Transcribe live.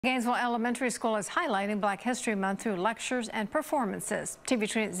Gainesville Elementary School is highlighting Black History Month through lectures and performances.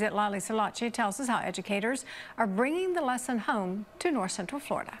 TV3's Zitlali Salachi tells us how educators are bringing the lesson home to North Central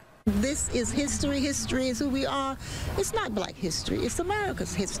Florida. This is history. History is who we are. It's not Black history. It's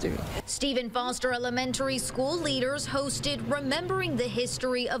America's history. Stephen Foster Elementary School leaders hosted Remembering the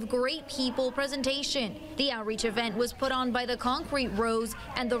History of Great People presentation. The outreach event was put on by the Concrete Rose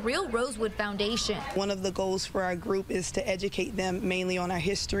and the Real Rosewood Foundation. One of the goals for our group is to educate them mainly on our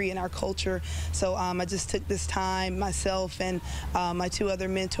history and our culture. So I just took this time, myself and my two other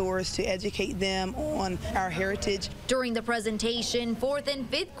mentors, to educate them on our heritage. During the presentation, 4th and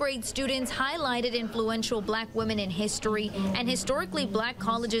 5th grade students highlighted influential Black women in history and historically Black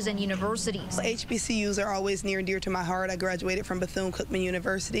colleges and universities. HBCUs are always near and dear to my heart. I graduated from Bethune-Cookman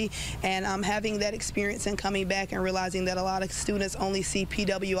University, and having that experience and coming back and realizing that a lot of students only see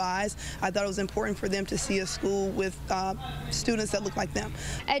PWIs, I thought it was important for them to see a school with students that look like them.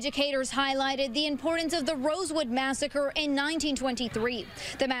 Educators highlighted the importance of the Rosewood Massacre in 1923,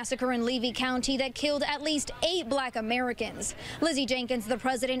 the massacre in Levy County that killed at least 8 Black Americans. Lizzie Jenkins, the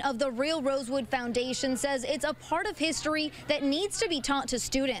president of the Real Rosewood Foundation, says it's a part of history that needs to be taught to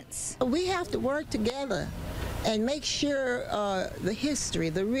students. We have to work together and make sure the history,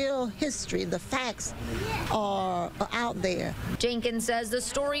 the real history, the facts are out there. Jenkins says the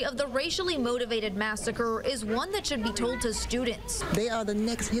story of the racially motivated massacre is one that should be told to students. They are the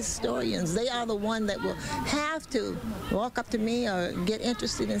next historians. They are the one that will have to walk up to me or get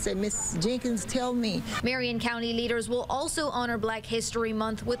interested and say, Miss Jenkins, tell me. Marion County leaders will also honor Black History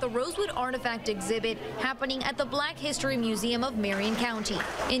Month with a Rosewood Artifact exhibit happening at the Black History Museum of Marion County.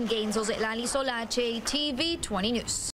 In Gainesville, Zitlali Salachi, TV 20 News.